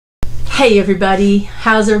Hey everybody,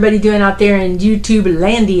 how's everybody doing out there in YouTube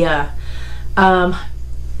Landia?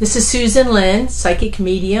 This is Susan Lynn, psychic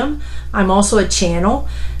medium. I'm also a channel,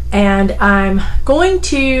 and I'm going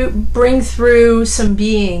to bring through some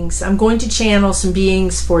beings. I'm going to channel some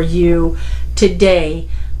beings for you today.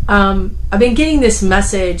 I've been getting this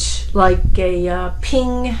message like a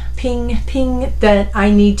ping that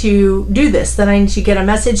I need to do this, that I need to get a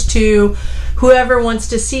message to whoever wants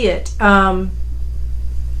to see it.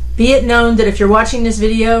 Be it known that if you're watching this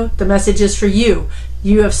video, the message is for you.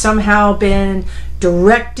 You have somehow been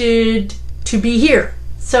directed to be here.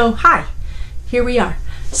 So hi, here we are.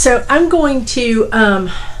 So I'm going to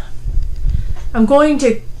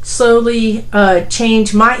slowly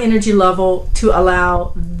change my energy level to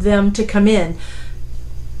allow them to come in.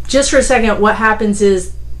 Just for a second, what happens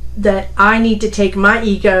is that I need to take my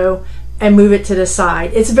ego and move it to the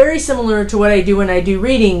side. It's very similar to what I do when I do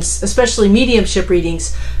readings, especially mediumship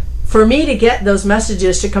readings. For me to get those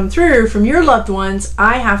messages to come through from your loved ones,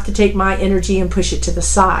 I have to take my energy and push it to the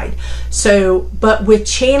side. So, but with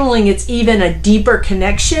channeling, it's even a deeper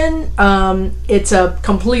connection. It's a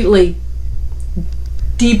completely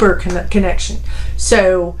deeper connection.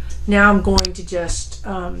 So now I'm going to just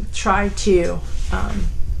try to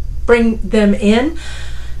bring them in.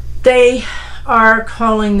 They are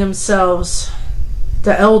calling themselves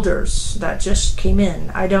the elders that just came in.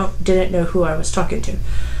 I didn't know who I was talking to.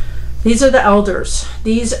 These are the elders.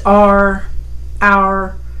 These are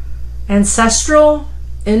our ancestral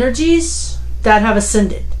energies that have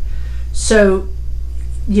ascended. So,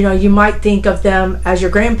 you know, you might think of them as your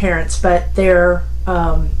grandparents, but they're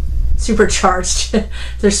supercharged.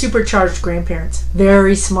 They're supercharged grandparents.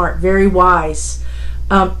 Very smart, very wise.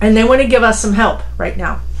 And they want to give us some help right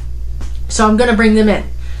now. So I'm going to bring them in.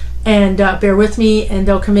 And bear with me, and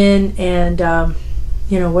they'll come in, and,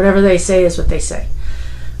 you know, whatever they say is what they say.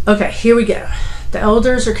 Okay, here we go. The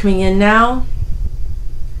elders are coming in now.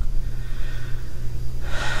 I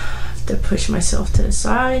have to push myself to the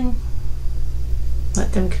side.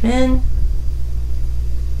 Let them come in.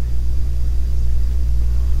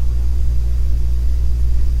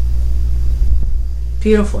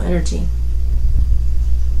 Beautiful energy.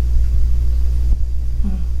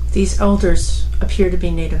 These elders appear to be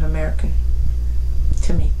Native American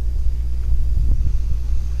to me.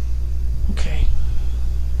 Okay.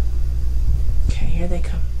 Here they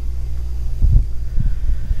come.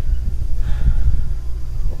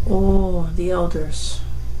 Oh, the elders.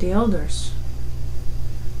 The elders.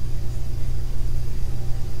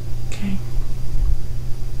 Okay.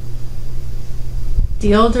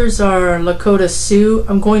 The elders are Lakota Sioux.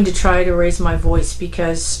 I'm going to try to raise my voice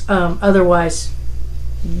because otherwise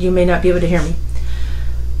you may not be able to hear me.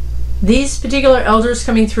 These particular elders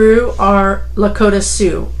coming through are Lakota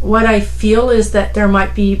Sioux. What I feel is that there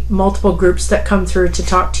might be multiple groups that come through to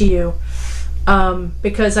talk to you,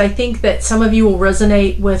 because I think that some of you will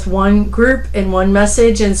resonate with one group and one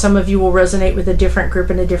message, and some of you will resonate with a different group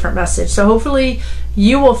and a different message. So hopefully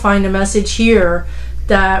you will find a message here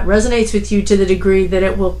that resonates with you to the degree that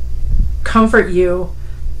it will comfort you,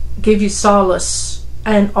 give you solace,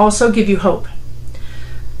 and also give you hope.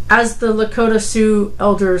 As the Lakota Sioux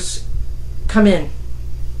elders come in,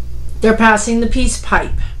 they're passing the peace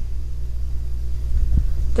pipe.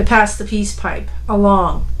 They pass the peace pipe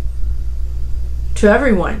along to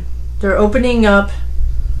everyone. They're opening up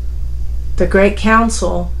the Great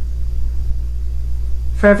Council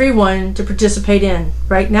for everyone to participate in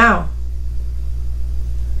right now.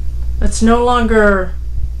 It's no longer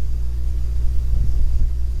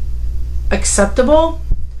acceptable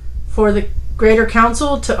for the Greater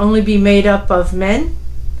Council to only be made up of men,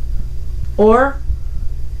 or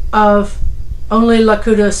of only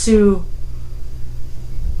Lakota Sioux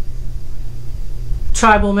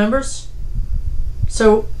tribal members.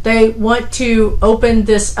 So they want to open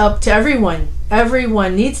this up to everyone.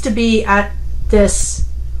 Everyone needs to be at this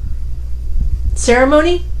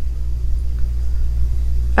ceremony.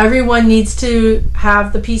 Everyone needs to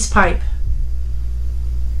have the peace pipe.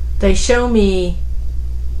 They show me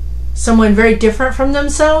someone very different from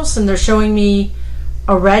themselves, and they're showing me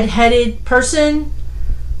a red-headed person.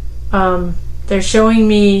 They're showing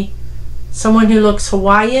me someone who looks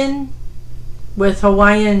Hawaiian, with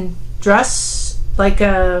Hawaiian dress, like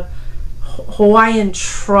a Hawaiian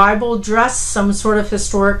tribal dress, some sort of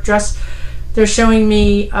historic dress. They're showing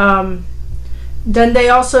me, then they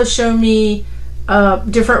also show me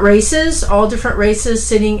different races, all different races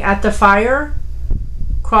sitting at the fire,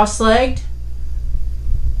 cross-legged.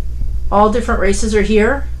 All different races are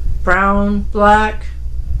here. Brown, black,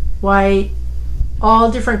 white,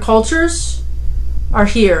 all different cultures are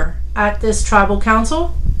here at this tribal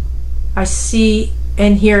council. I see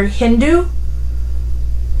and hear Hindu,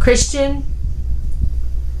 Christian,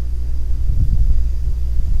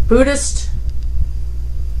 Buddhist,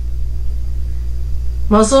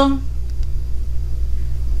 Muslim,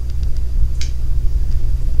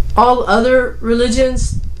 all other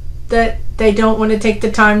religions that they don't want to take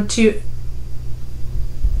the time to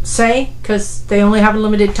say, because they only have a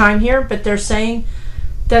limited time here, but they're saying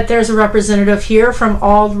that there's a representative here from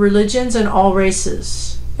all religions and all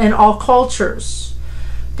races and all cultures.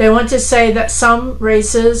 They want to say that some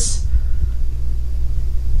races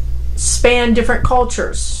span different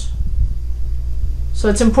cultures. So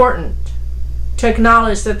it's important to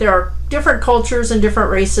acknowledge that there are different cultures and different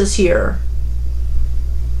races here.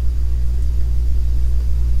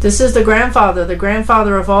 This is the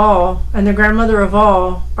grandfather of all, and the grandmother of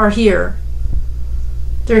all are here.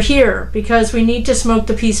 They're here because we need to smoke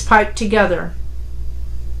the peace pipe together.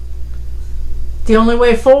 The only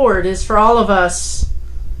way forward is for all of us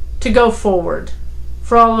to go forward,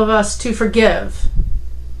 for all of us to forgive,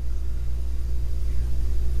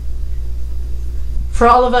 for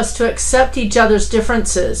all of us to accept each other's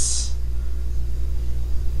differences,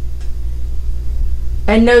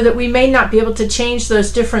 and know that we may not be able to change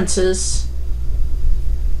those differences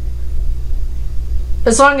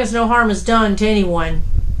as long as no harm is done to anyone.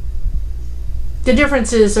 The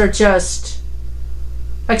differences are just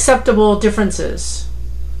acceptable differences.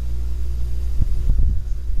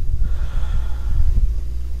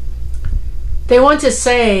 They want to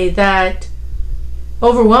say that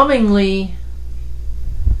overwhelmingly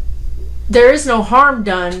there is no harm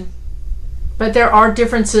done, but there are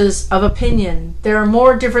differences of opinion. There are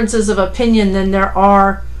more differences of opinion than there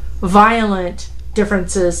are violent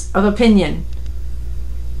differences of opinion.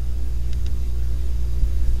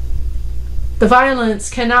 The violence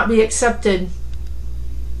cannot be accepted.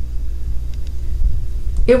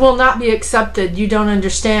 It will not be accepted. You don't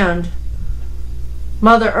understand.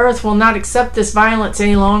 Mother Earth will not accept this violence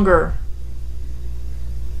any longer.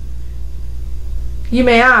 You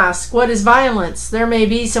may ask, what is violence? There may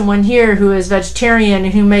be someone here who is vegetarian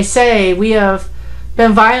and who may say, we have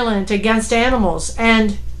been violent against animals.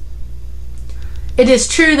 And it is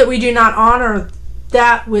true that we do not honor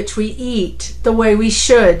that which we eat the way we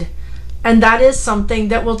should. And that is something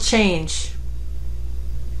that will change.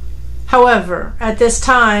 However, at this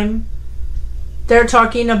time, they're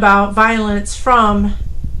talking about violence from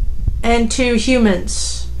and to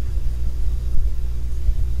humans.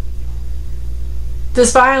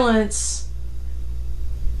 This violence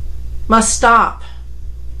must stop.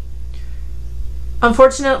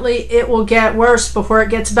 Unfortunately, it will get worse before it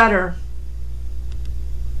gets better.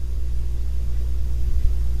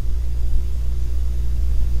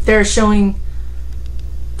 They're showing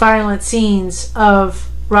violent scenes of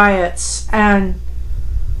riots and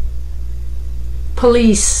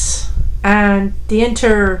police and the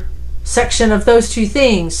intersection of those two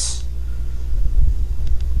things.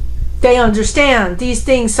 They understand these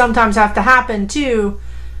things sometimes have to happen to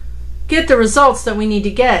get the results that we need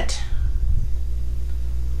to get.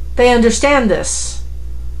 They understand this.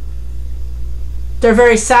 They're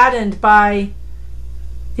very saddened by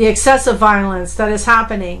the excessive violence that is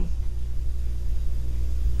happening.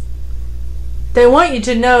 They want you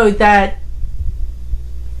to know that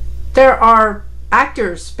there are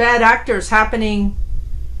actors, bad actors happening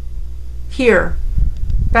here.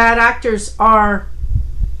 Bad actors are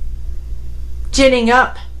ginning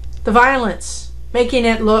up the violence, making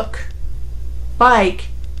it look like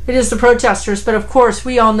it is the protesters, but of course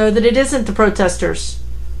we all know that it isn't the protesters.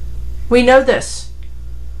 We know this.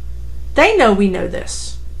 They know we know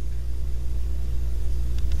this.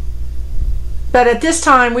 But at this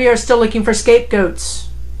time we are still looking for scapegoats.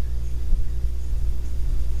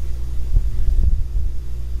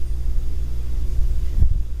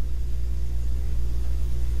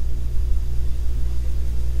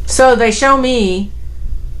 So they show me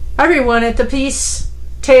everyone at the peace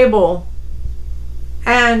table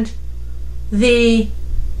and the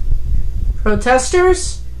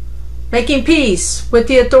protesters making peace with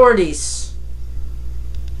the authorities.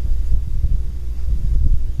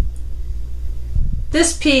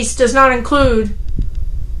 This peace does not include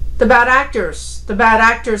the bad actors. The bad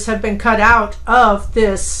actors have been cut out of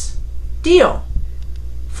this deal,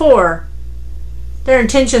 for their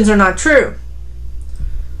intentions are not true.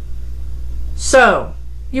 So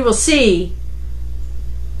you will see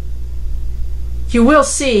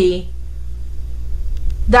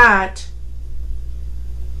that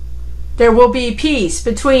there will be peace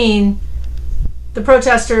between the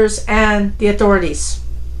protesters and the authorities.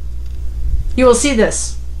 You will see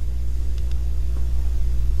this.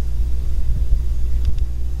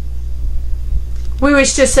 We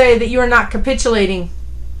wish to say that you are not capitulating,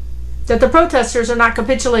 that the protesters are not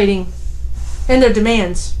capitulating in their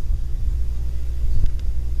demands.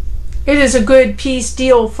 It is a good peace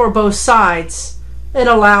deal for both sides. It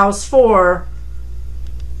allows for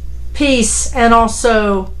peace and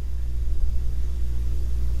also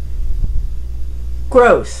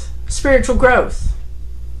growth, spiritual growth.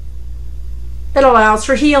 It allows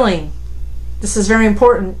for healing. This is very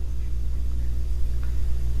important.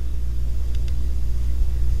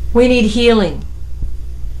 We need healing.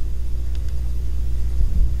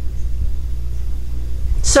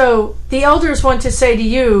 So the elders want to say to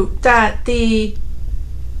you that the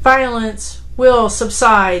violence will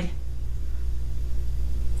subside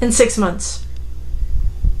in 6 months.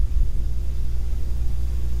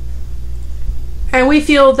 And we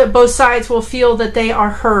feel that both sides will feel that they are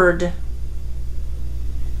heard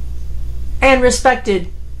and respected.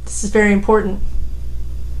 This is very important.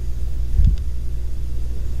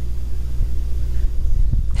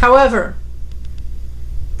 However,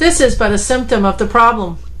 this is but a symptom of the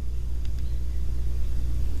problem.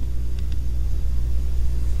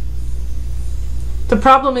 The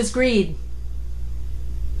problem is greed.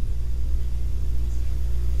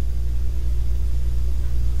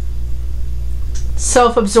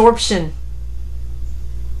 Self-absorption.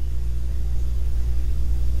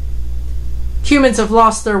 Humans have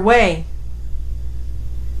lost their way.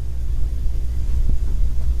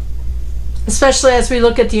 Especially as we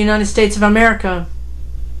look at the United States of America.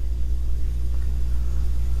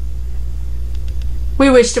 We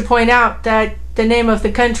wish to point out that the name of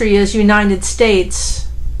the country is United States.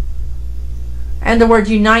 And the word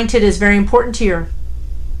united is very important here.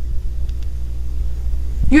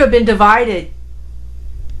 You have been divided.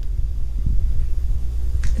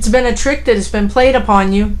 It's been a trick that has been played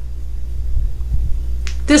upon you.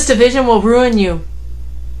 This division will ruin you.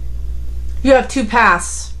 You have two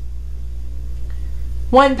paths.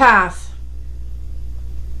 One path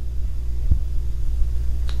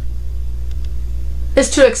is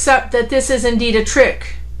to accept that this is indeed a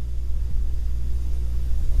trick.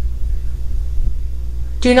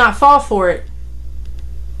 Do not fall for it.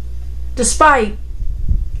 Despite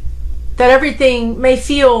that everything may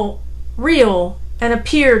feel real and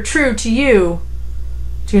appear true to you,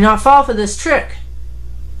 do not fall for this trick.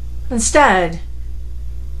 Instead,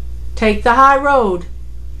 take the high road,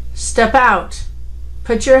 step out,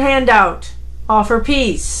 put your hand out, offer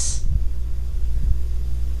peace.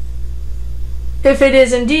 If it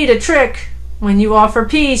is indeed a trick, when you offer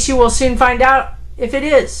peace, you will soon find out if it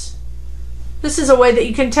is. This is a way that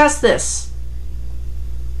you can test this.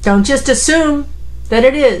 Don't just assume that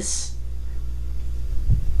it is.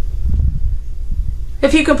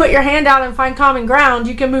 If you can put your hand out and find common ground,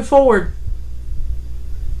 you can move forward.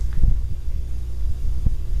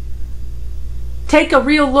 Take a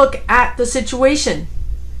real look at the situation.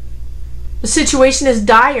 The situation is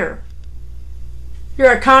dire.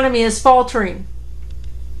 Your economy is faltering.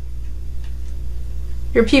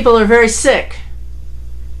 Your people are very sick.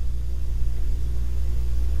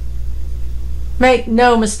 Make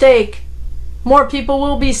no mistake, more people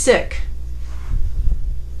will be sick.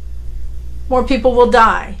 More people will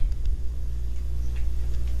die.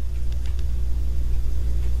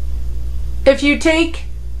 If you take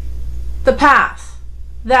the path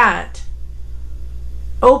that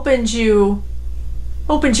opens your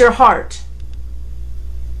heart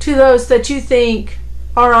to those that you think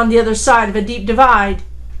are on the other side of a deep divide,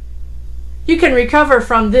 you can recover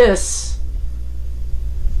from this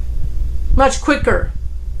much quicker.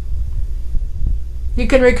 You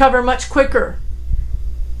can recover much quicker.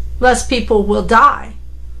 Less people will die.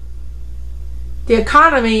 The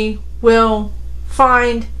economy will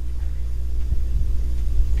find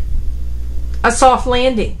a soft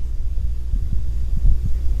landing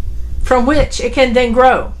from which it can then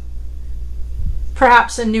grow.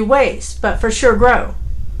 Perhaps in new ways, but for sure grow.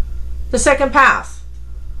 The second path.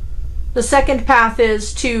 The second path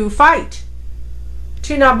is to fight.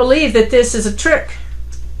 To not believe that this is a trick.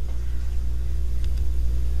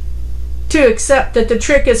 To accept that the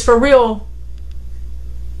trick is for real,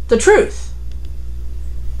 the truth.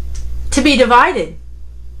 To be divided.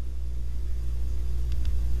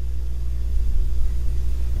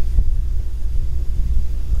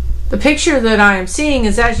 The picture that I am seeing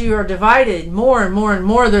is as you are divided more and more and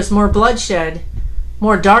more, there's more bloodshed,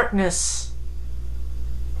 more darkness,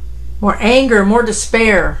 more anger, more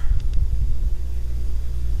despair.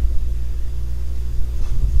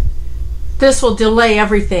 This will delay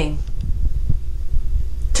everything.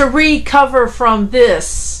 To recover from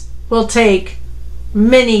this will take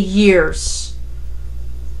many years.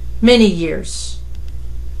 Many years.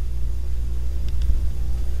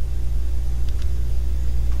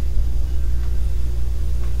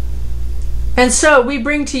 And so we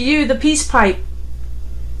bring to you the peace pipe.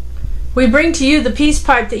 We bring to you the peace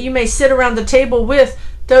pipe that you may sit around the table with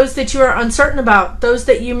those that you are uncertain about, those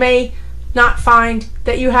that you may not find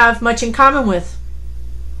that you have much in common with.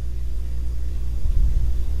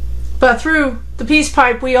 But through the peace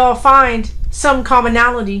pipe, we all find some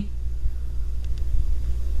commonality.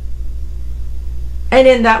 And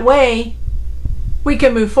in that way, we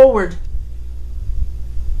can move forward.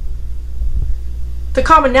 The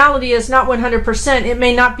commonality is not 100%. It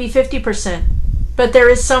may not be 50%. But there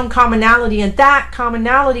is some commonality, and that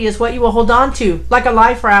commonality is what you will hold on to, like a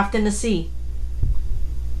life raft in the sea.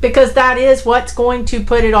 Because that is what's going to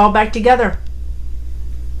put it all back together.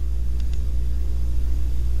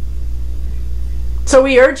 So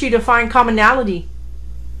we urge you to find commonality.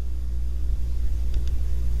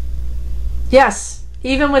 Yes,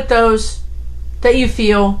 even with those that you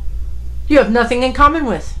feel you have nothing in common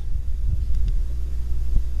with.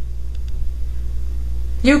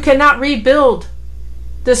 You cannot rebuild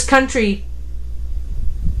this country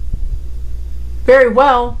very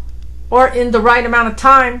well or in the right amount of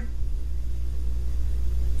time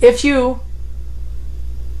if you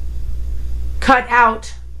cut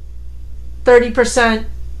out 30%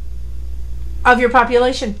 of your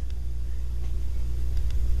population.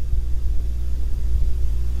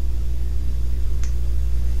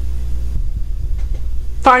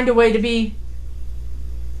 Find a way to be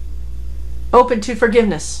open to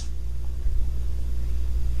forgiveness.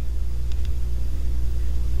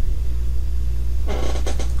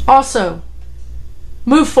 Also,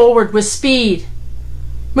 move forward with speed.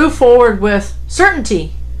 Move forward with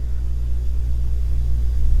certainty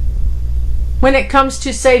when it comes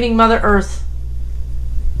to saving Mother Earth.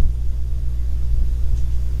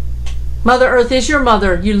 Mother Earth is your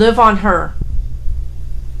mother. You live on her.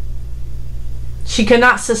 She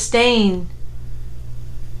cannot sustain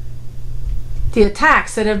the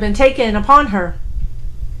attacks that have been taken upon her.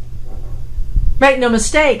 Make no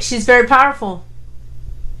mistake, she's very powerful.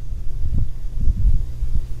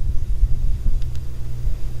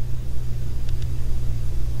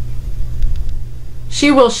 She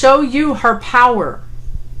will show you her power.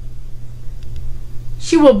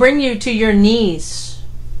 She will bring you to your knees.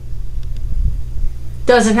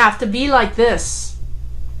 Doesn't have to be like this.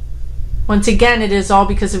 Once again, it is all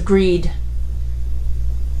because of greed.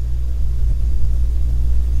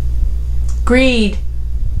 Greed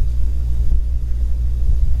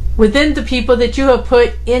within the people that you have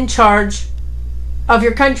put in charge of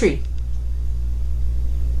your country.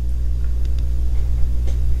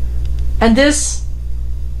 And this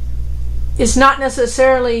is not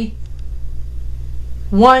necessarily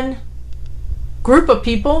one group of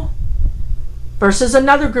people versus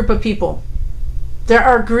another group of people. There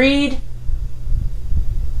are greedy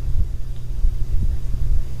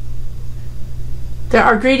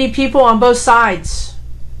people on both sides.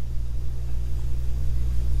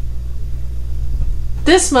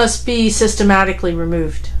 This must be systematically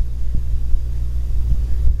removed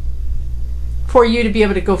for you to be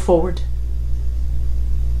able to go forward.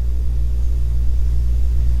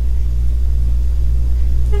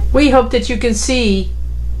 We hope that you can see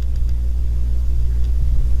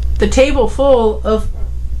the table full of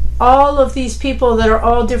all of these people that are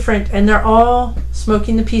all different, and they're all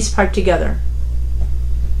smoking the peace pipe together.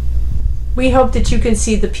 We hope that you can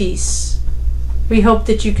see the peace. We hope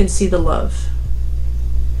that you can see the love.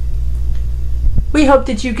 We hope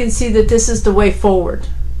that you can see that this is the way forward.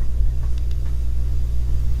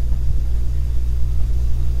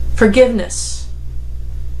 Forgiveness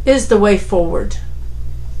is the way forward.